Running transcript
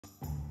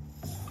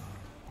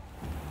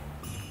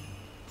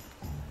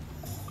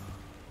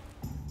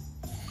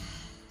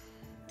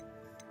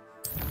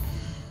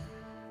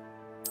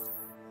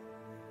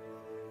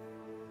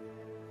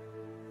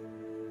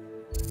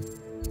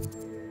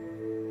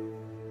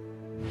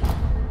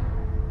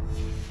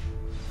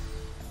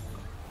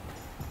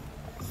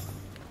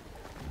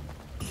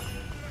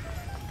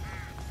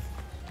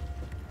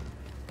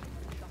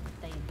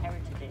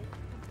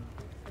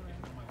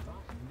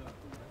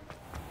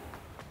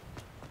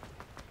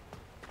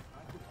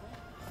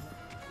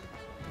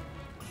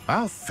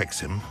I'll fix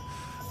him,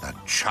 that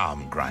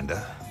charm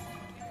grinder.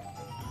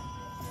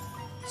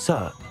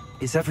 Sir,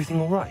 is everything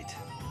all right?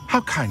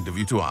 How kind of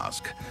you to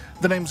ask.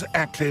 The name's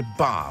Ackley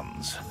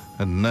Barnes.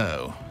 And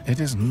no, it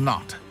is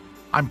not.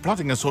 I'm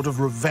plotting a sort of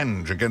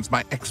revenge against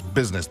my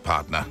ex-business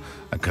partner,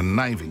 a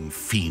conniving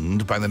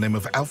fiend by the name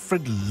of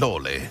Alfred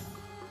Lawley.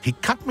 He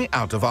cut me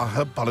out of our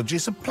herbology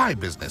supply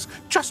business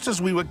just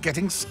as we were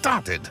getting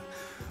started.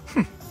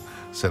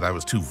 Said I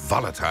was too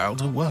volatile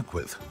to work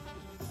with.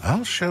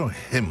 I'll show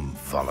him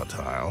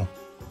volatile.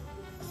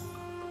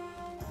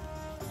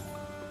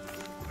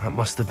 That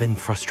must have been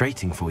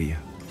frustrating for you.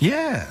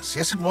 Yes,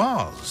 it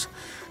was.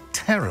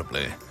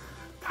 Terribly.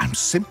 I'm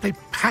simply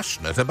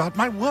passionate about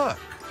my work.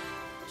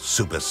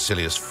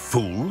 Supercilious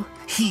fool.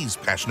 He's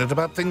passionate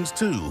about things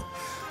too,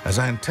 as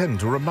I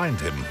intend to remind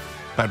him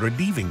by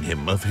relieving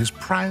him of his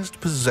prized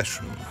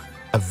possession.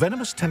 A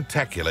venomous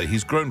tentacula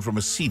he's grown from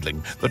a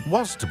seedling that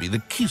was to be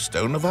the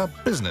keystone of our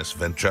business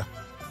venture.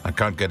 I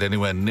can't get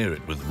anywhere near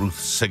it with Ruth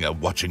Singer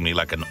watching me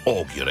like an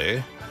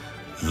augury.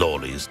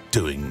 Lawley's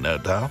doing, no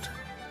doubt.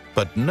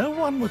 But no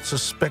one would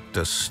suspect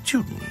a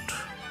student.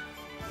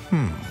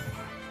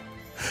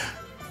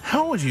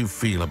 How would you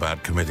feel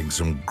about committing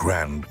some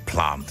grand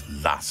plant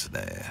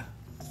larceny?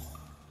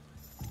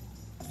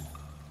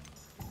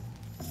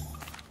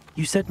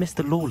 You said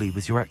Mr. Lawley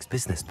was your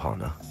ex-business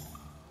partner.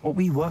 What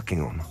were you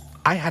working on?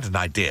 I had an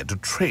idea to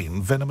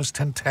train venomous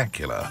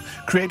tentacula,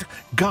 create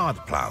guard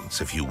plants,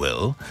 if you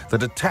will,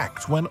 that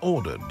attacked when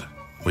ordered.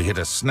 We hit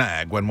a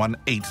snag when one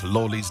ate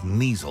Lawley's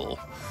Kneasel.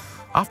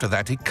 After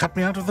that, he cut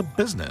me out of the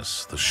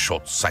business, the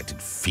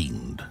short-sighted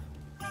fiend.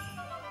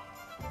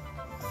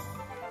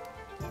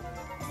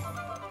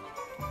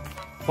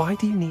 Why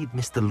do you need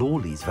Mr.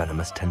 Lawley's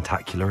venomous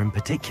tentacula in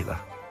particular?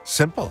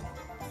 Simple.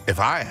 If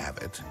I have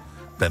it,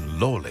 then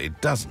Lawley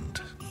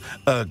doesn't.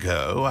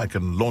 Ergo, I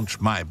can launch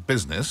my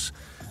business,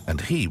 and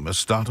he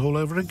must start all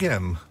over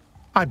again.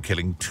 I'm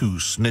killing 2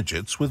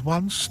 snidgets with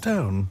 1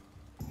 stone.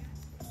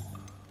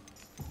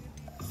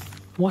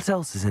 What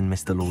else is in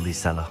Mr. Lawley's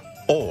cellar?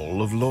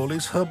 All of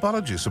Lawley's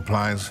herbology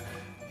supplies.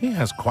 He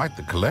has quite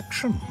the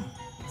collection.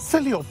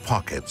 Fill your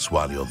pockets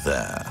while you're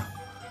there.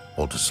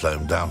 Or to slow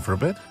him down for a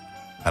bit,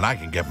 and I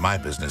can get my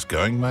business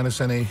going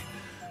minus any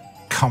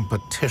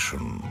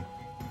competition.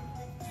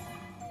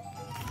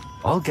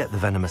 I'll get the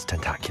venomous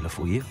tentacula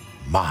for you.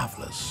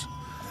 Marvelous.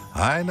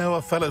 I know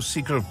a fellow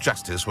seeker of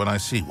justice when I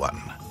see one.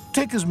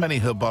 Take as many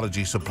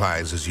herbology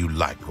supplies as you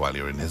like while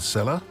you're in his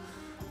cellar.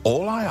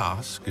 All I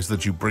ask is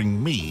that you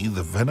bring me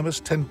the venomous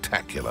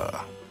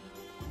tentacula.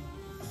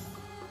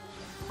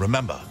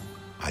 Remember,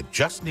 I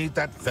just need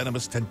that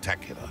venomous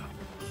tentacula.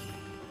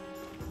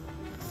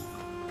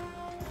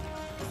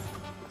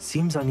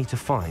 Seems I need to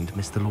find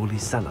Mr.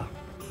 Lawley's cellar.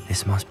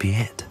 This must be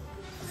it.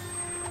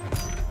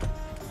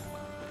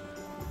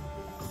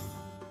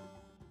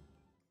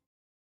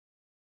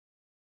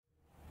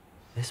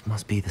 This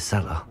must be the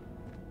cellar.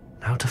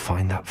 Now to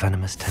find that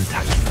venomous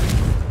tentacula.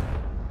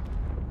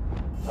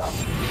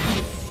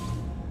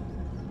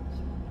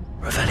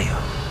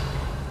 Revelio.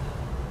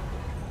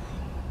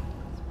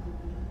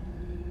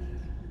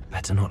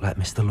 Better not let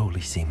Mr.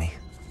 Lawley see me.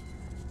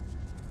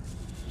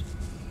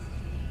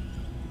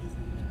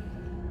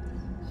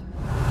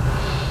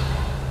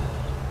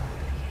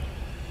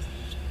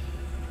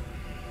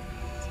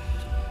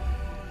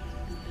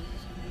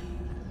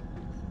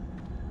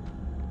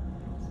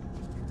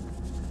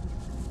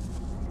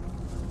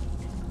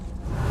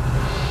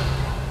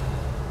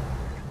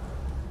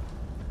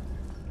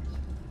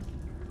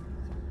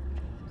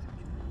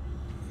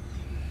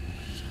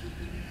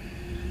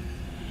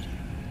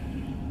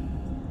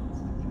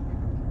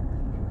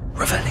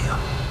 Revelio.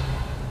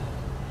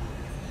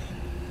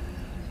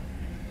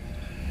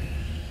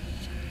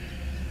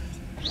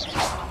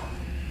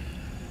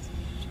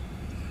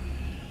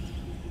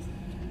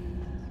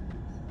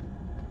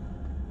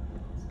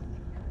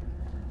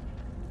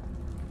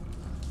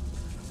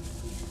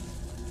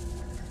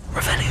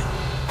 Revelio.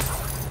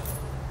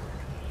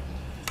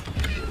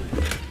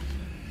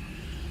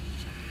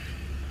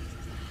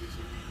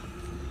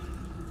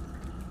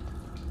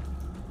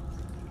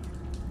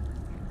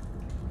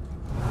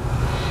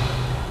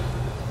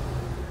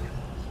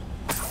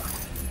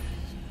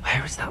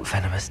 Where is that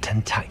venomous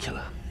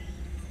tentacula?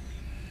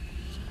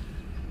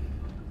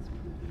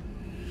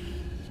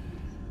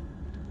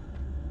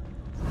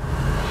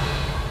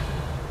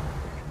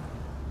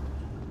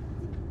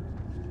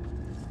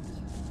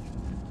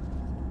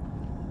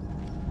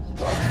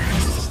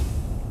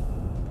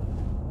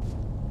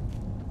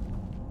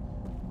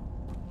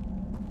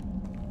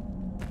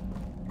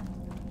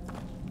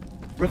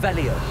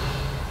 Revelio.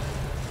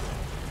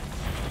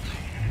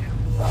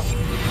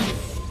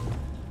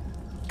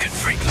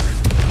 Confringo.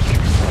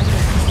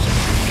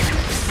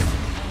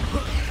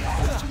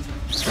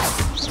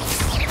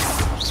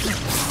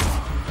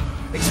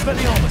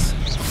 Expelliarmus!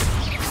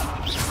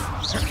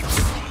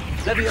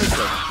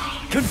 Levioso!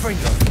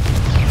 Confringo!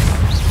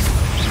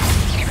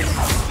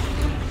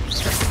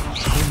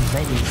 Too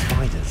many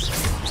spiders.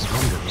 I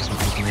wonder if I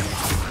can make it.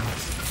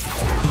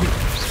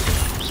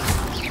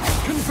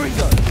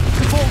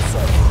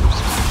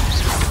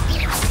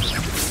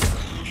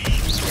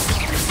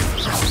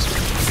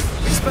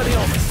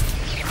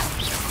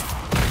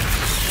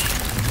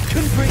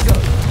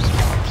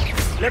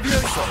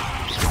 Levioso!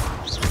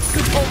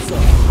 Compulso!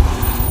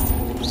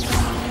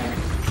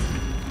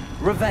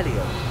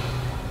 Revelio!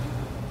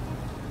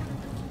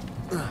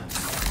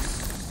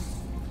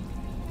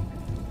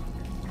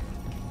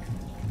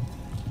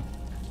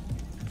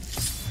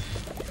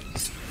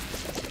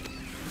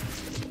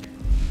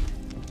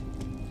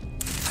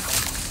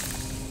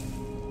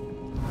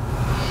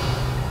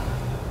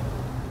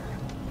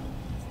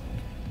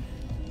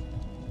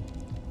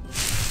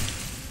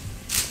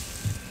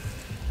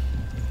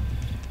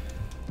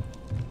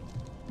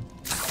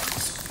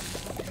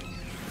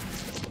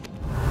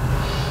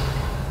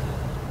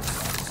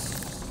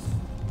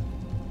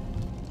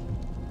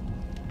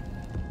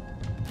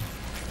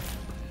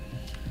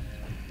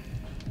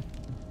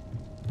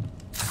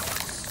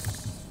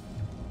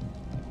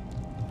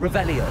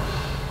 Revelio.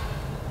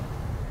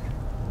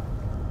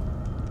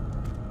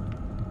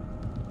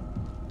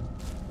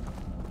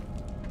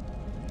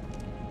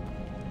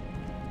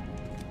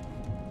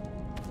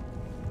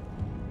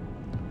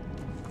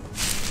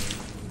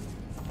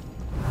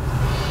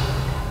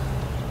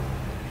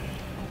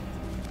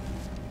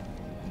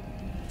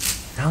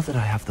 Now that I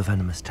have the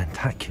venomous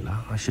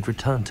tentacula, I should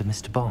return to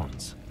Mr.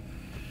 Barnes.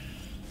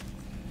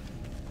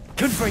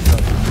 Confringo!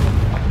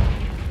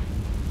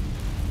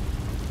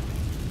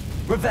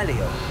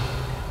 Revelio!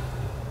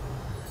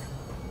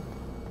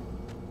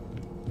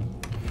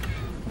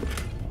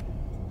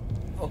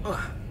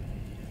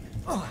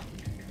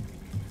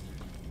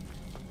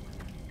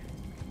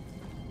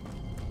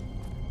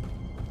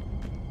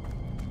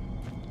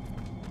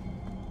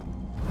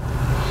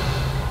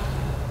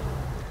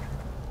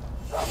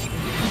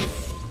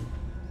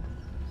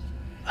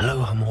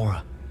 Hello,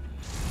 Hamora.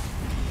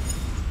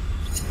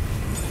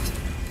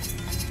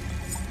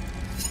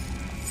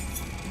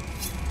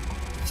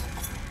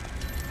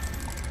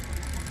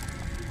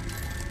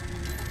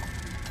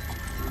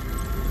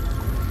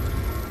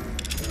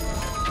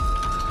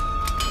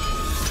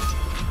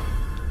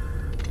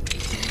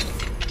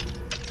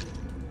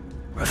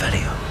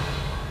 Revelio.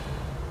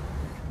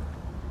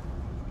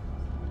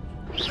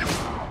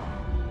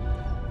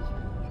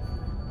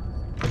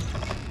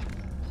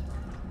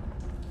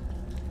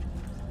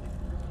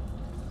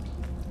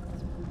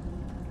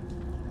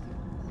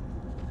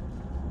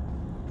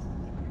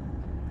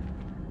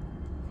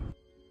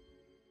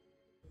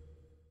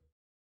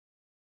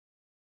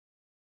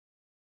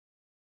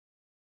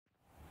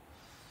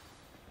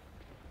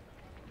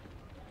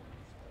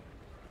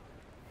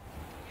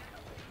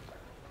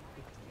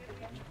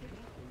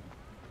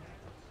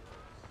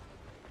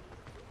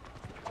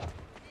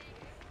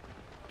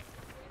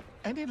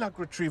 Any luck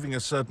retrieving a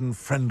certain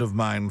friend of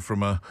mine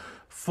from a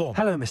former...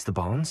 Hello, Mr.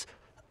 Barnes.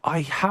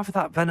 I have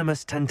that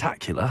venomous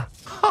tentacula.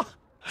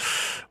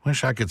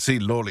 Wish I could see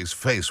Lawley's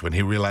face when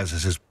he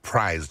realizes his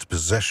prized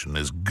possession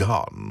is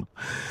gone.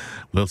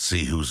 We'll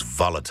see who's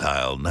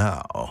volatile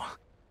now.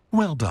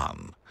 Well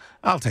done.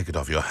 I'll take it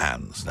off your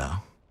hands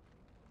now.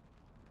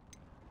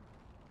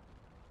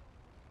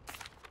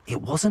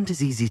 It wasn't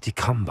as easy to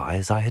come by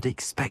as I had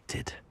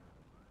expected.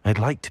 I'd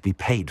like to be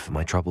paid for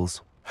my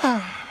troubles.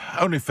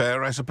 Only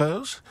fair, I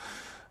suppose.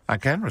 I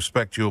can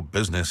respect your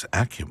business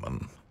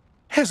acumen.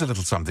 Here's a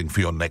little something for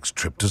your next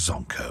trip to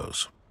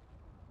Zonko's.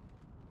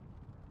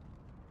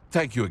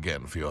 Thank you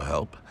again for your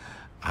help.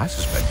 I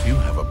suspect you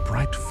have a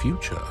bright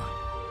future.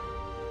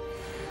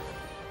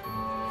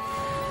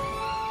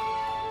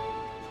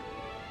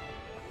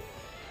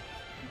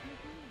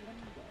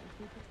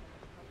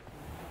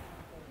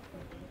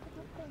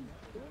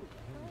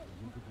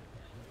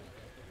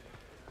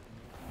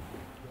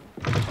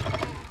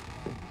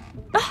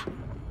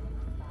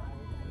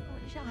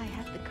 I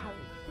had the courage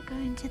to go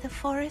into the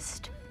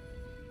forest.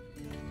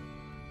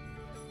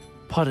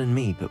 Pardon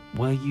me, but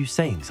were you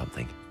saying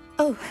something?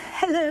 Oh,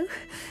 hello.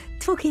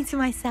 Talking to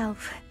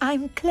myself.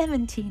 I'm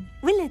Clementine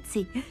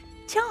Willardsey,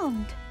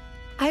 charmed.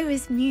 I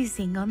was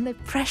musing on the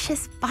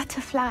precious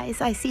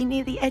butterflies I see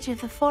near the edge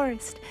of the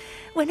forest.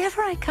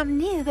 Whenever I come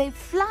near, they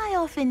fly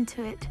off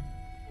into it.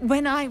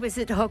 When I was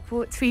at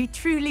Hogwarts, we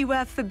truly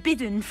were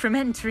forbidden from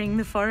entering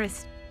the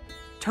forest.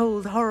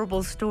 Told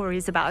horrible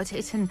stories about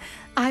it, and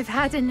I've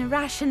had an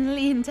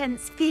irrationally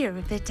intense fear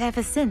of it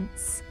ever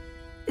since.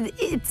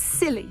 It's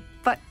silly,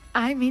 but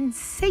I'm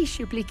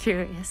insatiably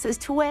curious as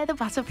to where the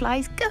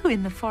butterflies go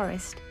in the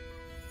forest.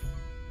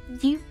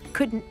 You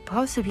couldn't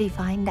possibly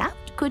find out,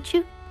 could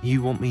you?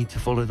 You want me to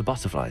follow the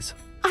butterflies?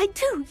 I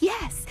do,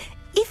 yes,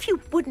 if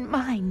you wouldn't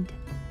mind.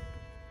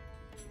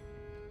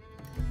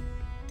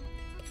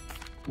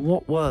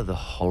 What were the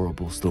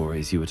horrible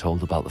stories you were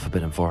told about the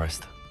Forbidden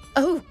Forest?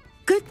 Oh,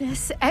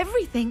 goodness,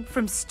 everything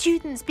from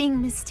students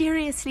being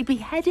mysteriously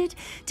beheaded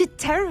to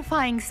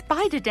terrifying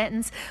spider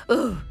dens.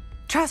 Oh,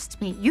 trust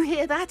me, you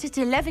hear that at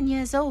 11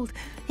 years old.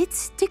 It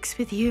sticks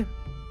with you.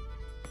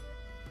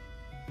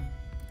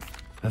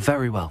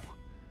 Very well.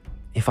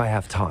 If I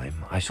have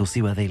time, I shall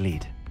see where they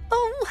lead.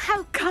 Oh,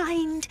 how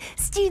kind.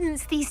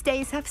 Students these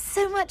days have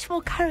so much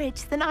more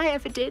courage than I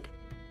ever did.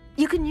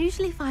 You can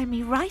usually find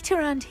me right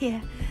around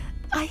here.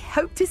 I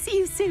hope to see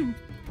you soon.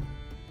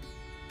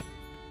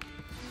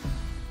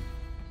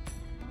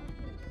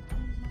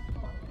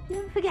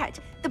 Don't forget,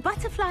 the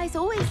butterflies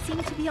always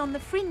seem to be on the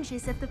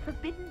fringes of the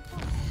forbidden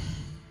forest.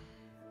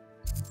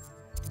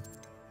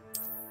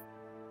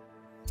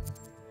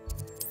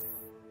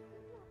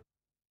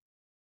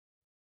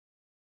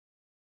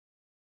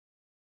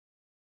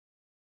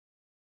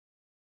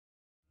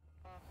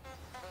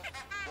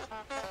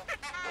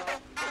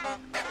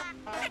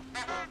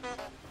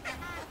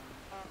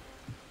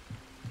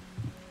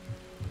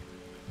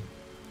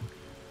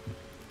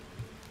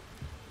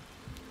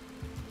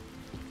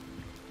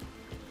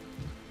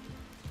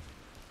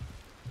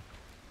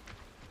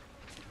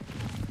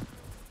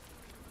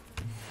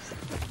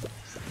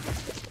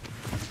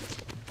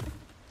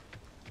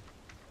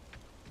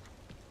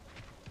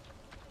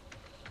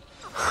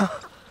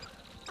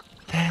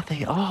 There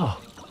they are.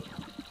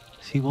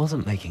 She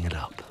wasn't making it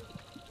up.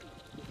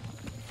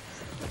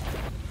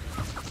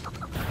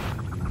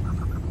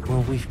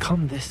 Well, we've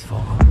come this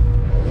far.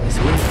 It's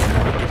weird to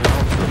never get an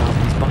answer about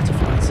these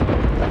butterflies.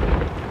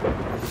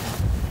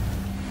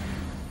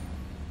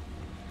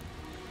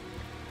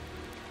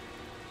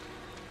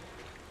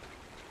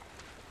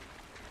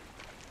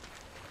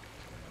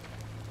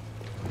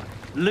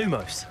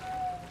 Lumos.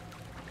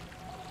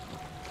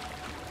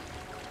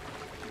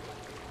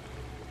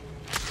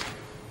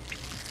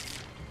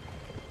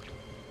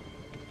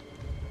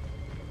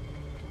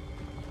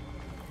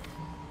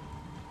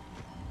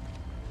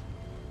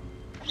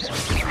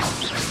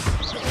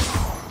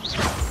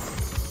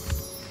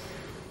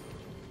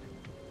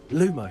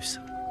 Lumos.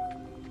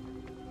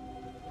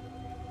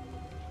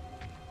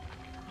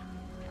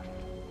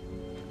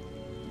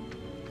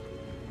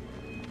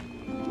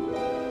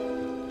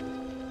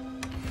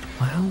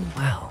 Well,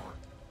 well.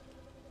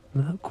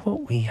 Look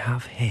what we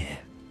have here.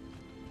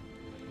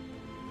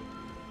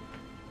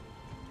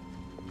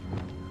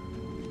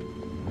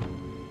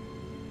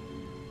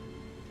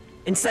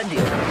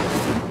 Incendio!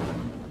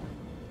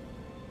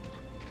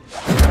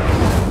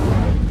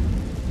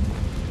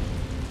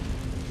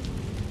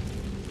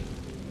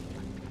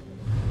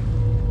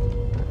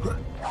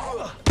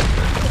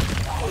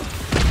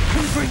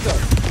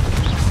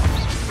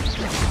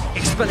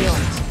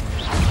 Expelliarmus!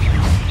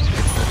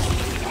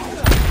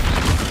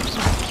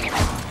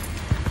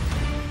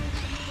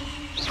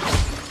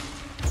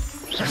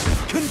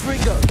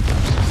 Confringo!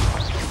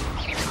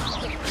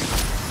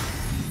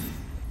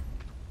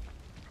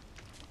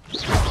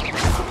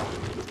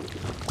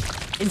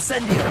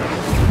 Incendio!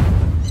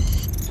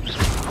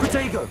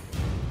 Protego!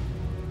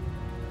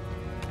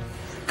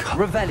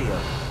 Revelio!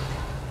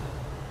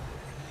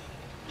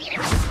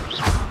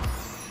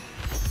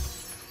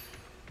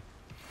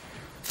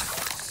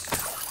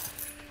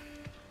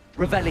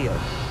 Revelio.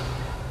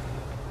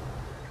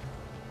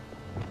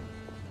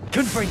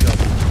 Confringo.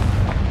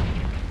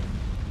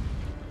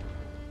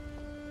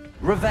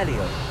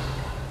 Revelio.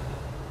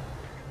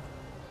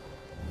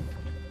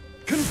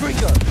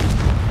 Confringo.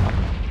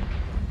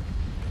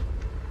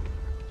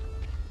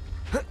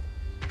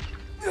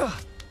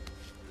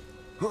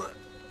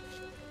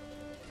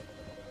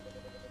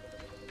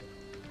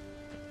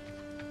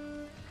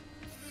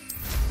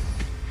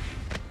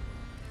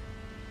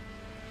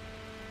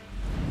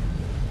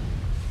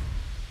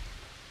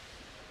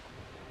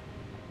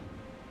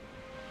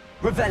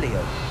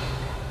 Revelio.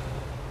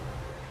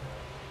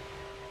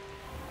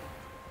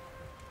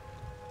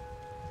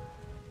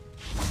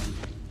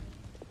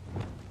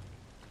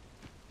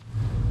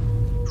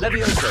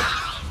 Levioso.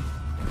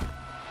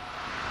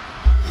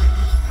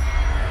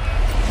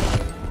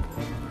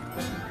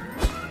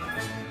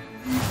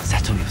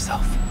 Settle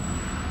yourself.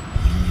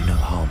 We mean you no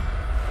harm.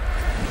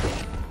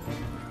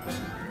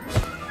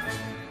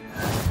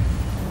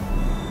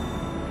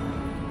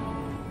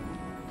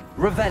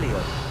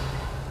 Revelio.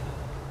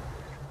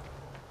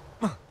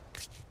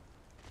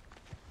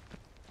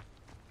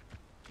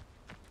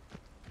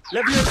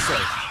 Levioso!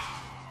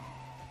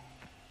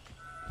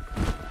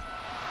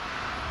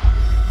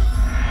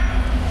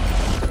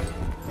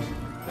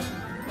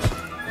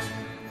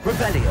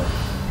 Revelio!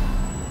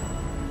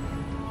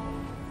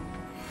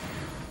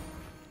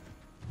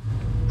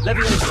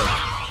 Levioso!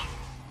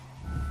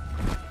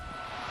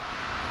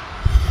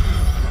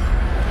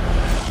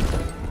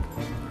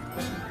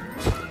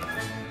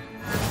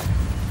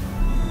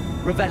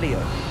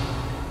 Revelio!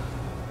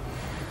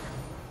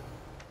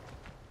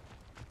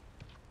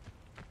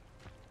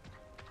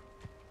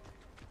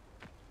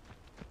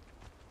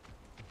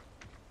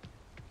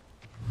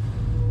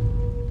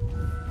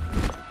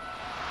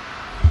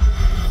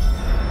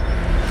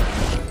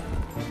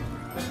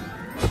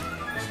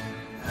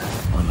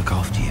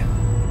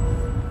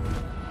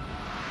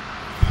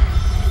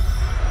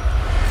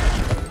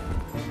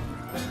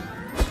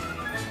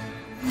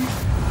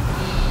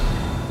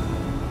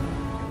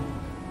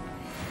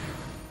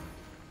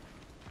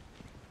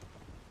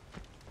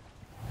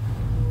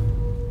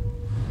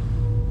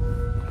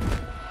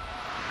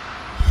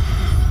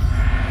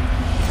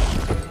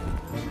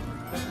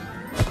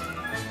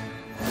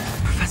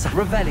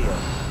 Revelio.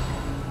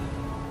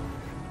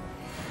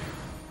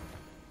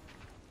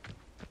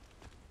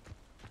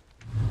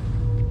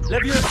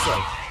 Levioso.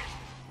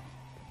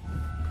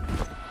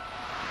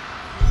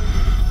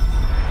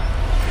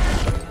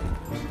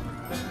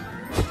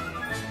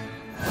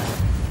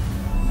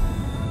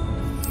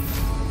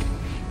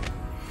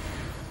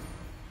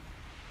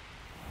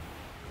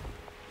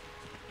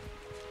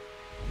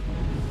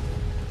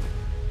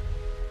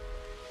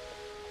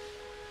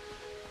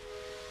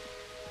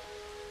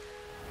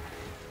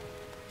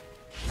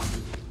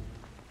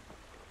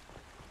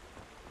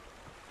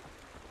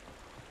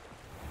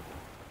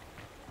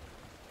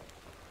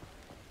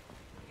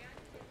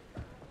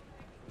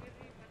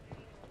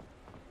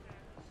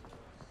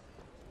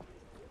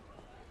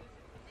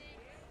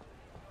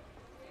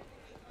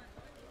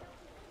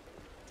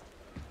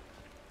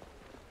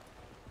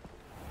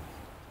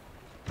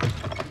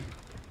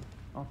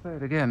 Say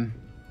it again.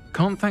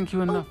 Can't thank you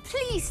Oh, enough.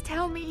 please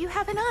tell me you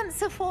have an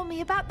answer for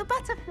me about the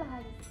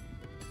butterflies.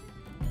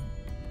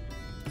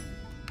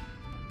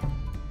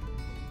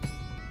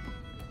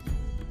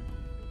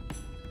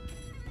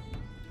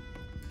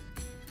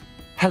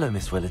 Hello,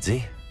 Miss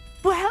Willardsey.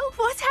 Well,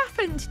 what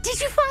happened?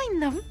 Did you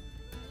find them?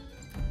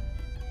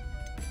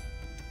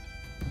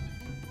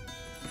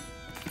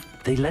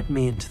 They led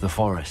me into the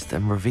forest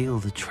and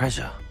revealed a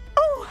treasure.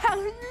 Oh, how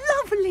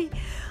lovely!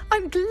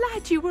 I'm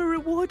glad you were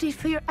rewarded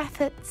for your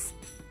efforts.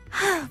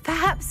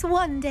 Perhaps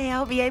one day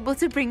I'll be able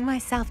to bring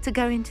myself to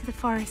go into the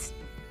forest.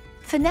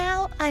 For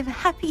now, I'm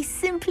happy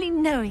simply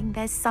knowing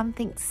there's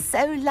something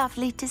so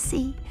lovely to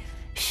see,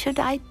 should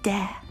I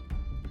dare.